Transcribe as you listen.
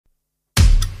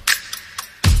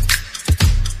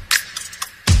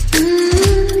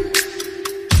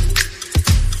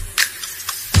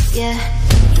Yeah,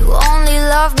 you only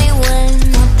love me when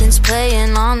nothing's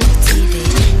playing on the TV.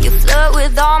 You flirt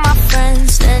with all my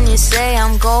friends, then you say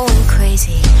I'm going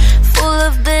crazy, full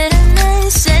of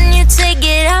bitterness, and you take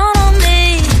it out on me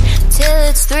till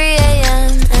it's 3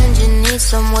 a.m. and you need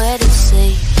somewhere to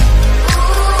sleep.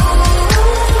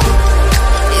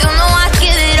 You know I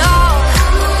give it all.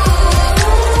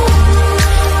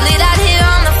 Lay out here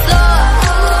on the floor.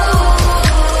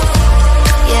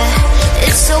 Yeah,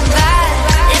 it's so bad,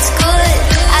 it's good.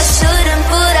 I shouldn't,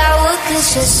 but I would, 'cause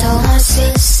you're so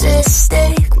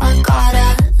narcissistic. My God,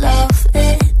 I love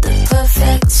it. The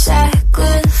perfect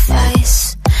sacrifice.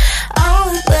 I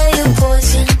would wear your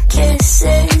poison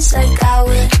kisses like I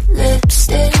would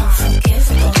lipstick.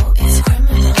 Unforgivable, it's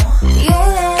criminal.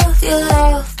 Your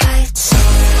love bites.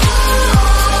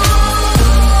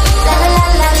 La la la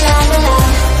la la la la.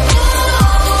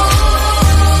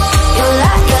 Your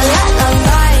love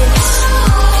bites.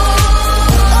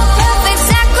 The perfect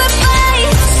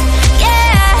sacrifice.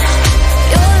 Yeah.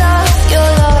 Your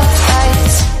love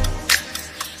bites.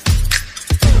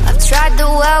 I've tried to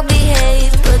well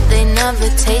behave, but they never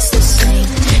taste the same.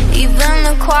 Even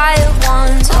the quiet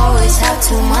ones always have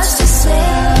too much to say.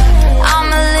 I'm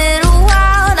a little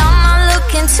wild, I'm not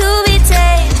looking to be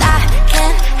tamed. I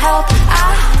can't help, I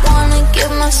wanna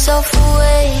give myself